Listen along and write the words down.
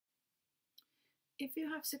if you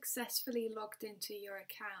have successfully logged into your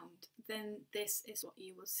account, then this is what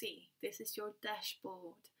you will see. This is your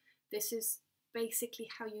dashboard. This is basically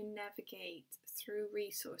how you navigate through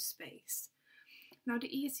ResourceSpace. Now,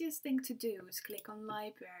 the easiest thing to do is click on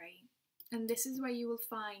Library, and this is where you will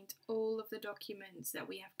find all of the documents that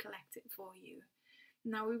we have collected for you.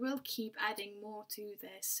 Now, we will keep adding more to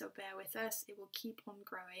this, so bear with us, it will keep on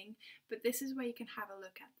growing, but this is where you can have a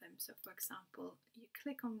look at them. So, for example, you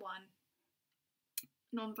click on one,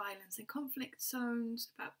 Non-Violence and Conflict Zones,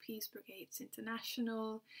 about Peace Brigades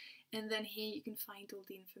International, and then here you can find all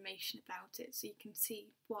the information about it, so you can see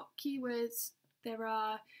what keywords there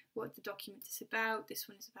are, what the document is about. This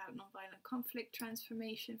one is about non-violent conflict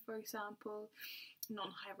transformation, for example,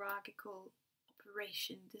 non-hierarchical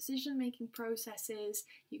operation decision-making processes.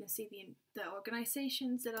 You can see the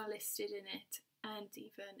organisations that are listed in it, and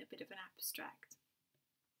even a bit of an abstract.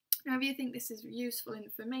 Now, if you think this is useful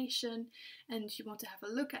information and you want to have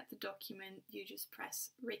a look at the document, you just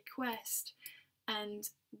press request and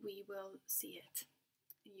we will see it.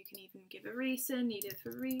 You can even give a reason, needed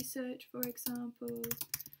for research, for example,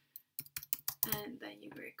 and then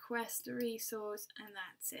you request a resource and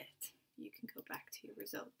that's it. You can go back to your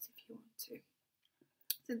results if you want to.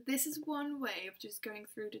 So this is one way of just going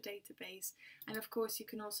through the database, and of course you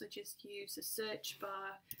can also just use a search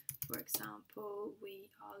bar. For example,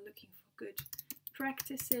 we are looking for good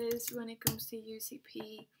practices when it comes to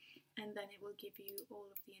UCP, and then it will give you all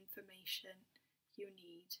of the information you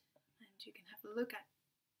need, and you can have a look at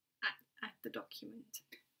the document.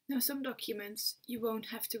 Now, some documents you won't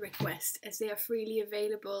have to request as they are freely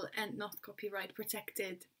available and not copyright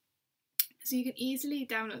protected. So you can easily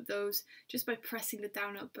download those just by pressing the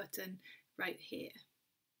download button right here.